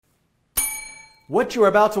What you are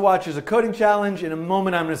about to watch is a coding challenge. In a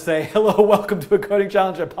moment, I'm going to say, hello, welcome to a coding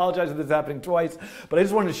challenge. I apologize if this is happening twice, but I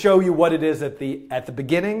just wanted to show you what it is at the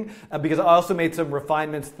beginning, because I also made some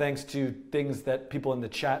refinements thanks to things that people in the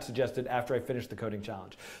chat suggested after I finished the coding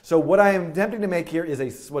challenge. So what I am attempting to make here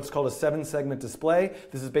is what's called a 7-segment display.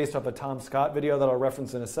 This is based off a Tom Scott video that I'll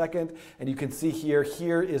reference in a second. And you can see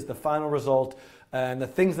here is the final result. And the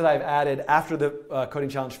things that I've added after the coding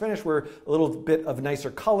challenge finished were a little bit of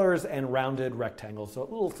nicer colors and rounded rectangles.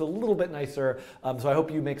 So it's a little bit nicer. So I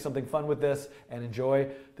hope you make something fun with this and enjoy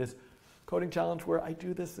this coding challenge where I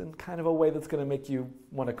do this in kind of a way that's going to make you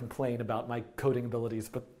want to complain about my coding abilities.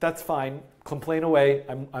 But that's fine. Complain away.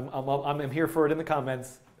 I'm here for it in the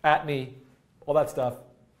comments. At me. All that stuff.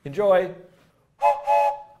 Enjoy.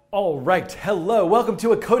 All right, hello, welcome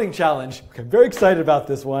to a coding challenge. I'm very excited about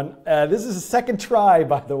this one. This is a second try,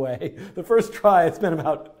 by the way. The first try, things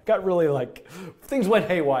went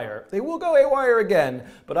haywire. They will go haywire again,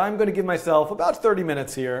 but I'm going to give myself about 30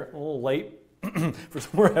 minutes here, a little late for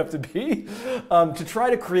somewhere I have to be, to try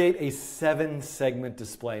to create a 7-segment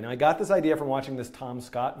display. Now, I got this idea from watching this Tom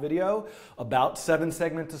Scott video about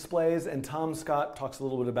 7-segment displays, and Tom Scott talks a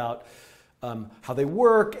little bit about how they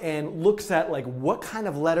work and looks at what kind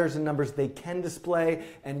of letters and numbers they can display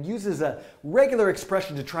and uses a regular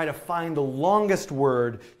expression to try to find the longest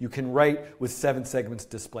word you can write with 7 segments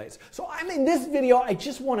displays. So in this video, I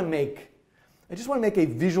just want to make a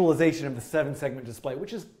visualization of the 7-segment display,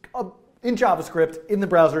 which is in JavaScript, in the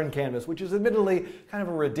browser, in Canvas, which is admittedly kind of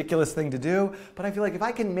a ridiculous thing to do. But I feel like if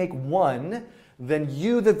I can make one, then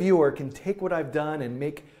you, the viewer, can take what I've done and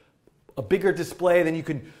make a bigger display. Then you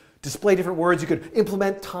can display different words. You could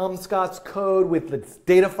implement Tom Scott's code with the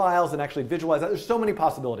data files and actually visualize that. There's so many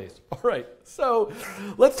possibilities. All right, so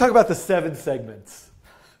let's talk about the 7 segments.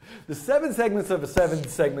 The 7 segments of a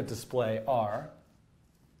 7-segment display are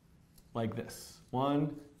like this.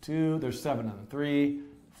 1, 2, there's 7 of them. 3,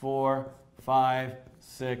 4, 5,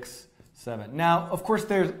 6, 7. Now, of course,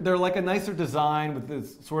 they're like a nicer design with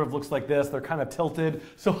this, sort of looks like this. They're kind of tilted.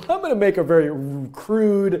 So I'm going to make a very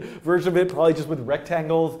crude version of it, probably just with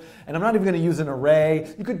rectangles. And I'm not even going to use an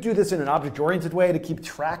array. You could do this in an object-oriented way to keep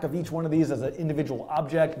track of each one of these as an individual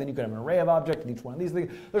object. Then you could have an array of objects in each one of these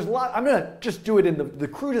things. There's a lot. I'm going to just do it in the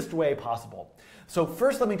crudest way possible. So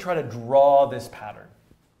first, let me try to draw this pattern.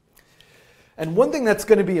 And one thing that's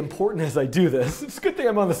going to be important as I do this, it's a good thing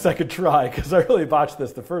I'm on the second try because I really botched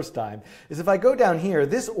this the first time, is if I go down here,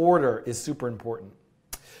 this order is super important.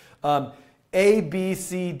 A, B,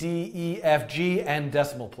 C, D, E, F, G, and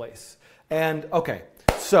decimal place. And okay,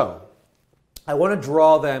 so I want to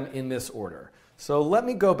draw them in this order. So let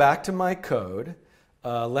me go back to my code.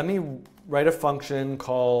 Let me write a function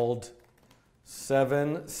called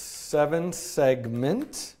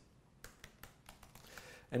 7segment.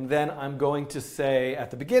 And then I'm going to say at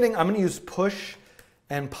the beginning, I'm going to use push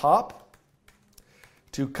and pop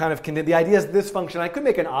to kind of condense. The idea is this function, I could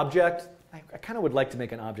make an object. I kind of would like to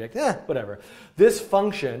make an object. Whatever. This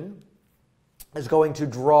function is going to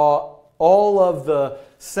draw all of the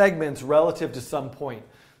segments relative to some point.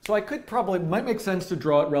 So I could might make sense to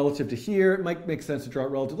draw it relative to here. It might make sense to draw it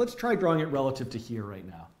relative. Let's try drawing it relative to here right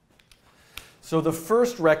now. So the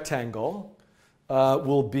first rectangle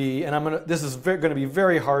will be, and this is going to be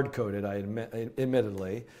very hard-coded,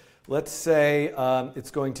 admittedly. Let's say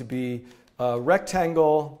it's going to be a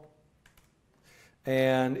rectangle,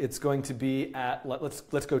 and it's going to be at, let's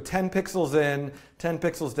go 10 pixels in, 10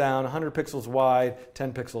 pixels down, 100 pixels wide,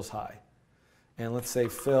 10 pixels high. And let's say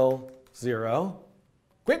fill 0.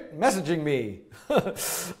 Quit messaging me.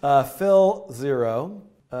 Fill 0.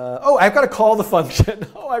 Oh, I've got to call the function.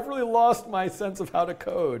 Oh, I've really lost my sense of how to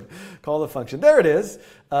code. Call the function. There it is.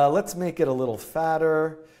 Let's make it a little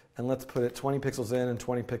fatter, and let's put it 20 pixels in and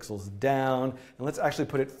 20 pixels down. And let's actually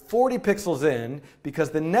put it 40 pixels in,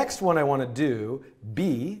 because the next one I want to do,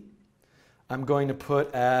 B, I'm going to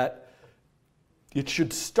put at, it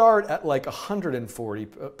should start at like 140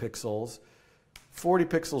 pixels, 40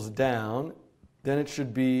 pixels down. Then it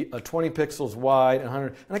should be 20 pixels wide and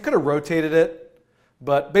 100. And I could have rotated it.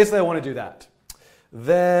 But basically, I want to do that.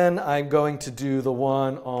 Then I'm going to do the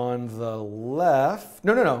one on the left.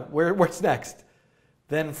 No. Where's next?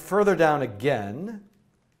 Then further down again.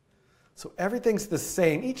 So everything's the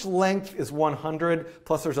same. Each length is 100,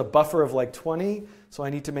 plus there's a buffer of like 20. So I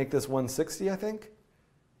need to make this 160, I think.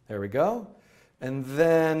 There we go. And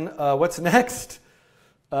then what's next?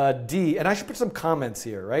 D. And I should put some comments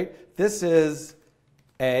here, right? This is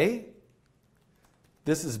A.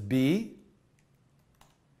 This is B.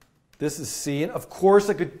 This is C, and of course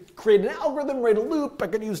I could create an algorithm, write a loop, I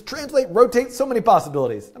could use translate, rotate, so many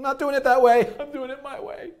possibilities. I'm not doing it that way, I'm doing it my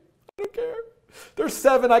way. don't care. There's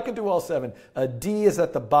 7. I can do all 7. D is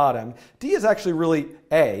at the bottom. D is actually really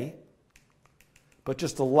A, but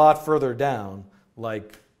just a lot further down,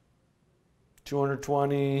 like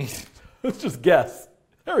 220. Let's just guess.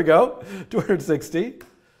 There we go. 260.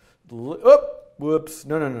 Oop, whoops.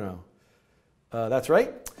 No. That's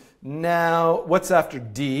right. Now, what's after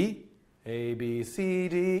D? A, B, C,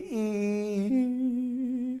 D,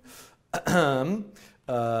 E.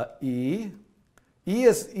 E. E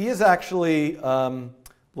is actually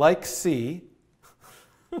like C.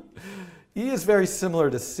 E is very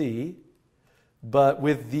similar to C, but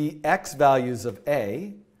with the x values of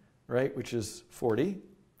A, right, which is 40,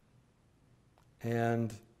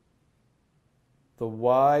 and the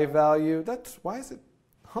y value, why is it,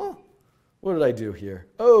 what did I do here?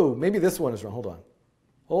 Oh, maybe this one is wrong.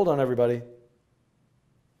 Hold on, everybody.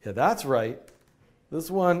 Yeah, that's right. This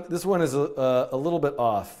one is a little bit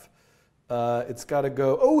off. It's got to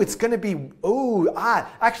go, it's going to be,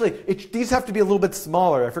 actually, these have to be a little bit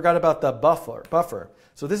smaller. I forgot about the buffer.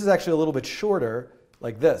 So this is actually a little bit shorter,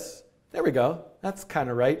 like this. There we go. That's kind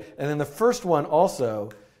of right. And then the first one also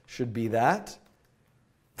should be that.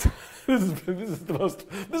 This is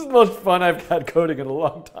the most fun I've had coding in a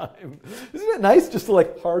long time. Isn't it nice just to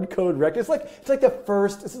like hard code records? This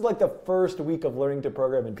is like the first week of learning to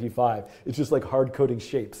program in P5. It's just like hard coding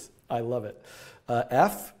shapes. I love it.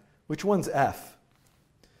 F. Which one's F?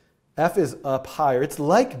 F is up higher. It's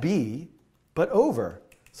like B, but over.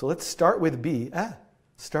 So let's start with B.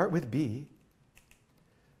 Start with B,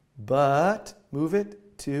 but move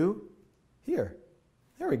it to here.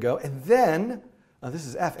 There we go. And then, this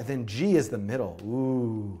is F, and then G is the middle.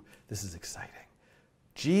 Ooh, this is exciting.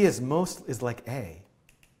 G is like A.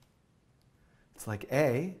 It's like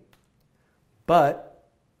A, but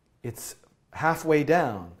it's halfway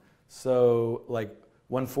down. So like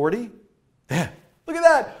 140? Look at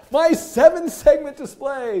that! My 7-segment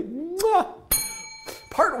display! Mwah!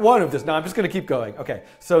 Part 1 of this. Now I'm just going to keep going. Okay,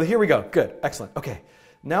 so here we go. Good, excellent. Okay,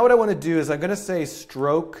 now what I want to do is I'm going to say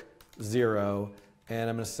stroke 0, and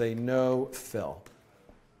I'm going to say no fill.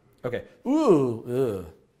 Okay. Ooh.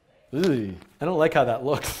 I don't like how that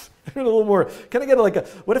looks. I need a little more. Can I get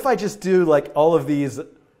what if I just do like all of these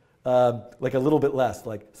like a little bit less,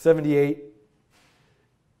 like 78,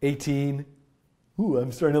 18. Ooh,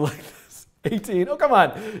 I'm starting to like this. 18. Oh, come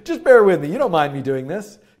on. Just bear with me. You don't mind me doing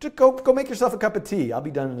this. Just go make yourself a cup of tea. I'll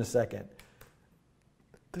be done in a second.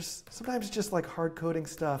 There's sometimes just like hard coding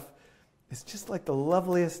stuff. It's just like the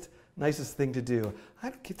loveliest, nicest thing to do.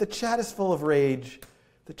 The chat is full of rage.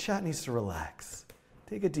 The chat needs to relax.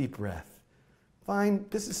 Take a deep breath. Fine.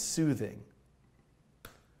 This is soothing.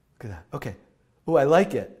 Look at that. Okay. Oh, I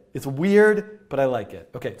like it. It's weird, but I like it.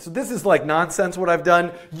 Okay, so this is like nonsense what I've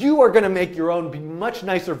done. You are going to make your own much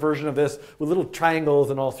nicer version of this with little triangles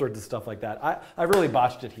and all sorts of stuff like that. I really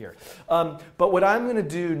botched it here. But what I'm going to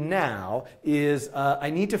do now is I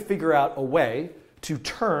need to figure out a way to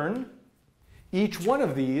turn each one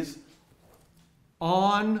of these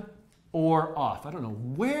on or off. I don't know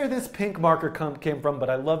where this pink marker came from, but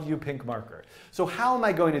I love you, pink marker. So how am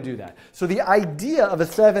I going to do that? So the idea of a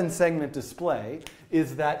 7-segment display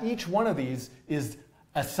is that each one of these is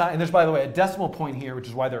assigned, and there's, by the way, a decimal point here, which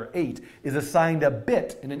is why there are 8, is assigned a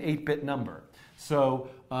bit in an 8-bit number. So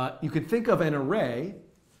you can think of an array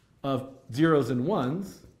of 0s and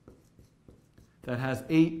 1s that has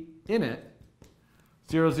 8 in it.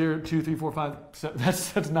 0, 0, 2, 3, 4, 5, 7,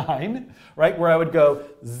 that's 9, right? Where I would go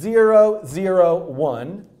 0, 0,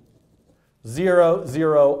 1, 0,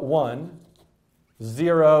 0, 1,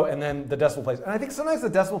 0, and then the decimal place. And I think sometimes the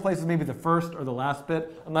decimal place is maybe the first or the last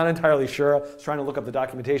bit. I'm not entirely sure. I was trying to look up the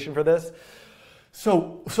documentation for this.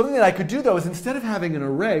 So something that I could do, though, is instead of having an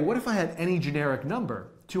array, what if I had any generic number?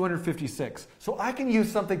 256. So I can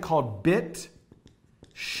use something called bit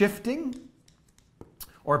shifting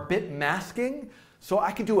or bit masking. So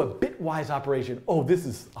I can do a bitwise operation.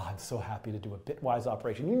 I'm so happy to do a bitwise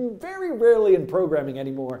operation. You very rarely in programming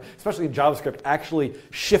anymore, especially in JavaScript, actually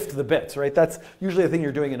shift the bits, right? That's usually a thing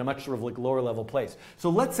you're doing in a much sort of like lower level place.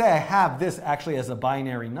 So let's say I have this actually as a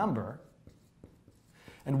binary number.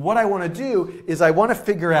 And what I want to do is I want to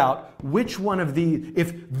figure out which one of these,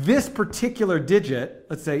 if this particular digit,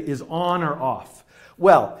 let's say, is on or off.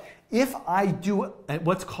 Well, if I do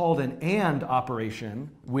what's called an AND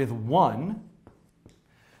operation with 1,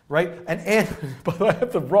 right? And by the way, I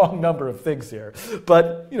have the wrong number of things here,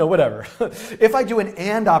 but whatever. If I do an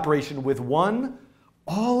AND operation with 1,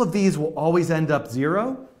 all of these will always end up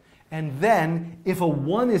 0. And then if a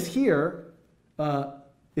 1 is here,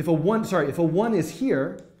 if a 1 is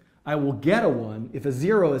here, I will get a 1. If a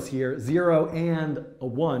 0 is here, 0 and a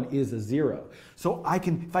 1 is a 0. So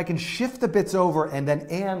if I can shift the bits over and then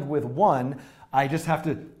and with 1, I just have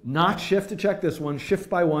to not shift to check this one, shift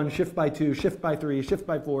by 1, shift by 2, shift by 3, shift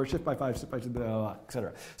by 4, shift by 5, shift by 6,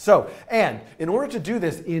 etc. So, and in order to do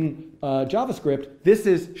this in JavaScript, this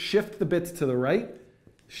is shift the bits to the right,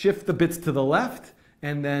 shift the bits to the left,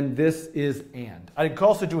 and then this is and. I could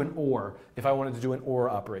also do an or if I wanted to do an or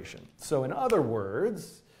operation. So in other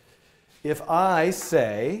words, if I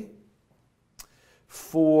say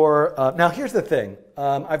for, now here's the thing.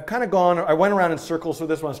 I've kind of I went around in circles with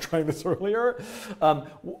this when I was trying this earlier.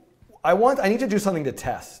 I need to do something to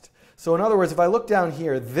test. So in other words, if I look down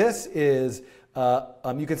here, this is,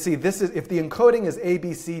 you can see this is, if the encoding is A,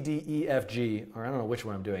 B, C, D, E, F, G, or I don't know which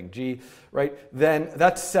one I'm doing, G, right? Then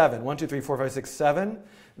that's 7. 1, 2, 3, 4, 5, 6, 7.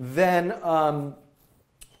 Then on,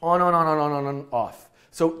 off.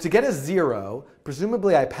 So to get a 0,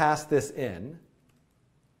 presumably I pass this in.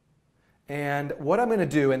 And what I'm going to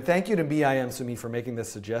do, and thank you to BIMSumi for making this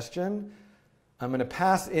suggestion, I'm going to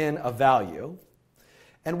pass in a value.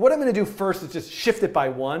 And what I'm going to do first is just shift it by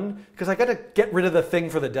 1, because I got to get rid of the thing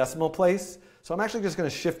for the decimal place. So I'm actually just going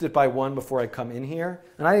to shift it by 1 before I come in here.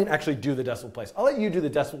 And I didn't actually do the decimal place. I'll let you do the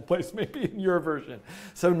decimal place maybe in your version.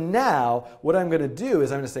 So now what I'm going to do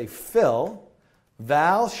is I'm going to say fill,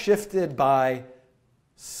 val shifted by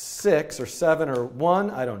 6 or 7 or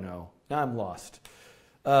 1. I don't know. Now I'm lost.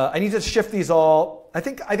 I need to shift these all. I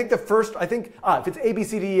think the first, if it's A, B,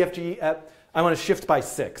 C, D, E, F, G, I want to shift by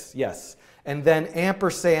 6, yes. And then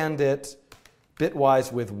ampersand it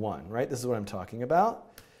bitwise with 1, right? This is what I'm talking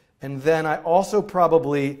about. And then I also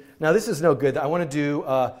probably, now this is no good. I want to do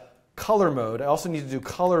color mode. I also need to do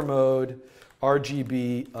color mode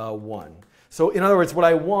RGB 1. So in other words, what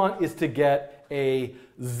I want is to get a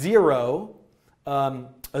 0. A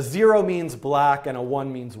 0 means black and a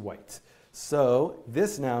 1 means white. So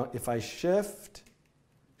this now, if I shift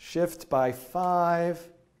by 5,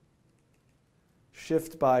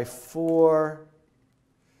 shift by 4,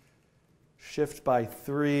 shift by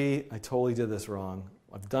 3, I totally did this wrong.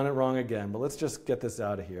 I've done it wrong again, but let's just get this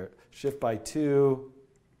out of here. Shift by 2,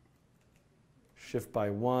 shift by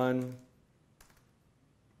 1,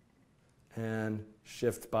 and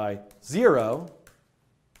shift by 0.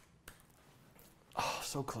 Oh,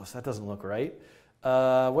 so close. That doesn't look right.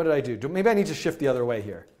 What did I do? Maybe I need to shift the other way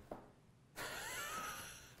here.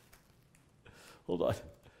 Hold on.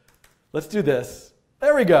 Let's do this.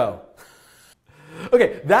 There we go.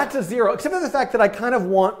 Okay, that's a 0, except for the fact that I kind of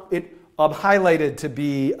want it highlighted to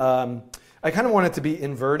be, I kind of want it to be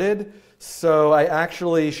inverted. So I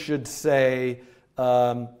actually should say,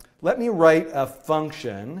 let me write a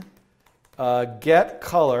function, get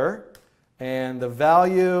color, and the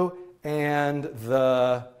value and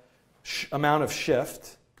the amount of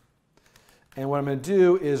shift. And what I'm going to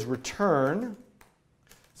do is return.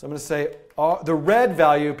 So I'm going to say the red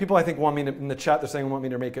value, people I think want me to, in the chat they're saying want me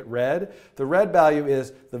to make it red. The red value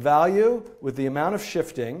is the value with the amount of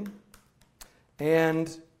shifting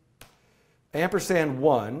and ampersand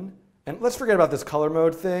 1. And let's forget about this color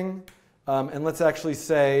mode thing. And let's actually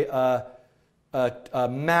say let's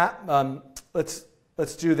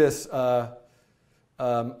do this,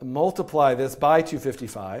 multiply this by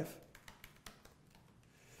 255.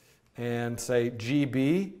 And say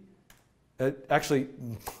GB. Actually,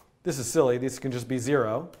 this is silly. This can just be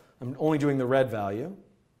 0. I'm only doing the red value.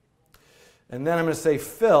 And then I'm going to say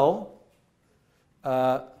fill,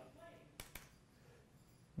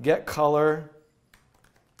 get color,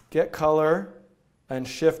 and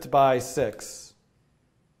shift by 6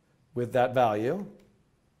 with that value.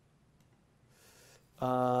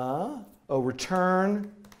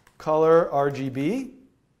 Return color RGB.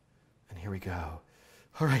 And here we go.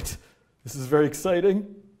 All right, this is very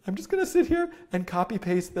exciting. I'm just going to sit here and copy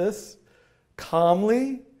paste this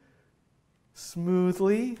calmly,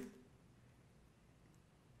 smoothly,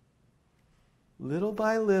 little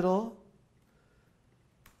by little.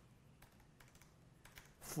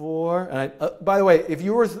 And by the way, if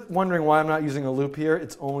you were wondering why I'm not using a loop here,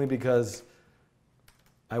 it's only because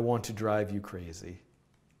I want to drive you crazy.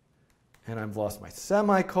 And I've lost my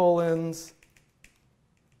semicolons.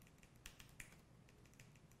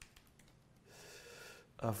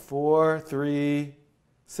 4, 3,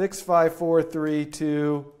 6, 5, 4, 3,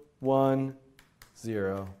 2, 1,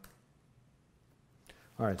 0.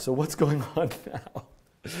 All right, so what's going on now?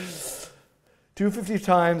 250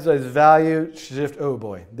 times as value shift. Oh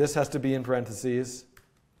boy, this has to be in parentheses.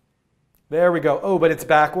 There we go. Oh, but it's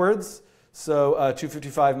backwards. So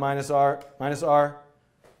 255 minus r.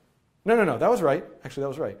 No, that was right. Actually, that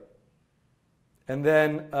was right. And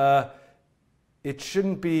then it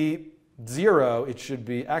shouldn't be 0. It should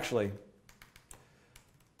be, actually,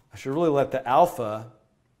 I should really let the alpha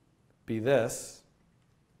be this.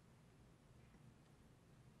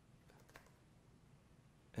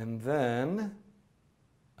 And then,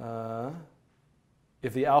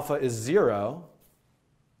 if the alpha is 0,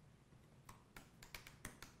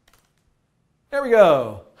 there we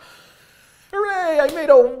go. Hooray, I made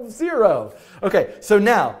a 0. Okay, so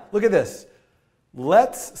now, look at this.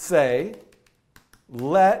 Let's say,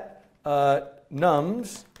 let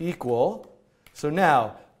nums equal. So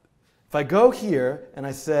now, if I go here and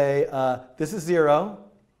I say, this is 0,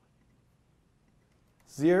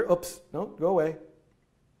 0, oops, no, go away.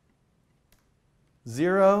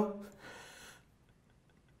 0.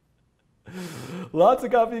 Lots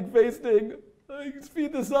of copying and pasting.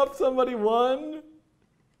 Speed this up, somebody. 1,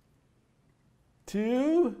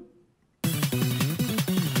 2.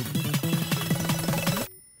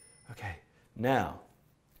 Okay, now,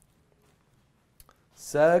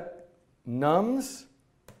 seg nums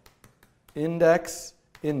index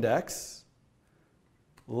index.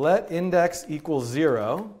 Let index equal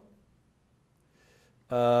 0.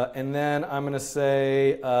 And then I'm going to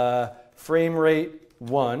say frame rate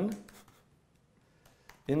 1.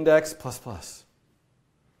 Index plus plus.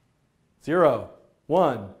 0,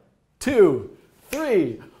 1, 2,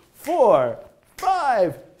 3, 4,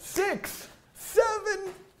 5, 6,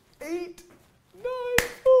 7, 8, 9,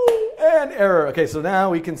 and error. Okay, so now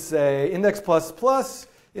we can say index plus plus,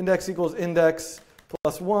 index equals index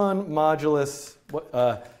plus 1 modulus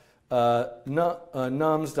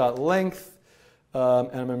nums.length. And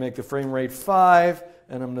I'm going to make the frame rate 5,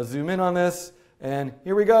 and I'm going to zoom in on this. And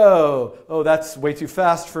here we go. Oh, that's way too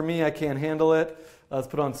fast for me. I can't handle it. Let's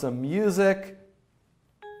put on some music.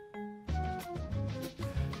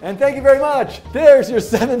 And thank you very much. There's your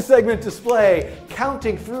 7-segment display,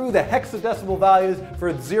 counting through the hexadecimal values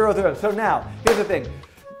for 0 through. So now, here's the thing.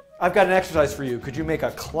 I've got an exercise for you. Could you make a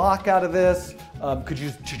clock out of this? Could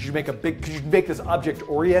you make this object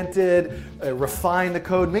oriented? Refine the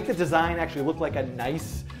code. Make the design actually look like a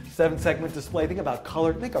nice 7-segment display. Think about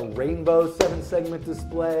color. Make a rainbow 7-segment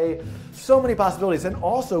display. So many possibilities. And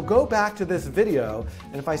also go back to this video.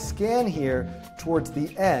 And if I scan here towards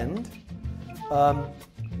the end,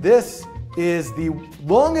 this is the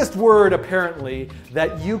longest word, apparently,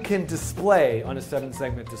 that you can display on a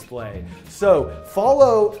 7-segment display. So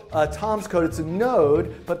follow Tom's code. It's a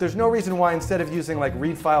node, but there's no reason why instead of using like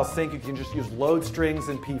read file sync, you can just use load strings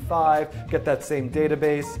in P5, get that same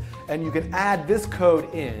database, and you can add this code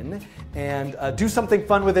in and do something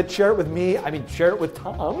fun with it. Share it with me. I mean, share it with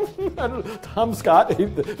Tom. Tom Scott.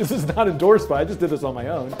 This is not endorsed by. I just did this on my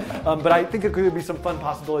own. But I think it could be some fun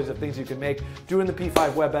possibilities of things you can make. Do in the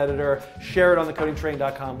P5 web editor. Share it on the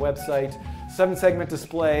codingtrain.com website. 7-segment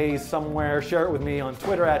display somewhere. Share it with me on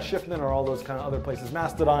Twitter @Schiffman or all those kind of other places.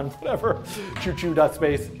 Mastodon, whatever.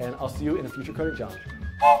 Choo-choo.space. And I'll see you in a future coding challenge.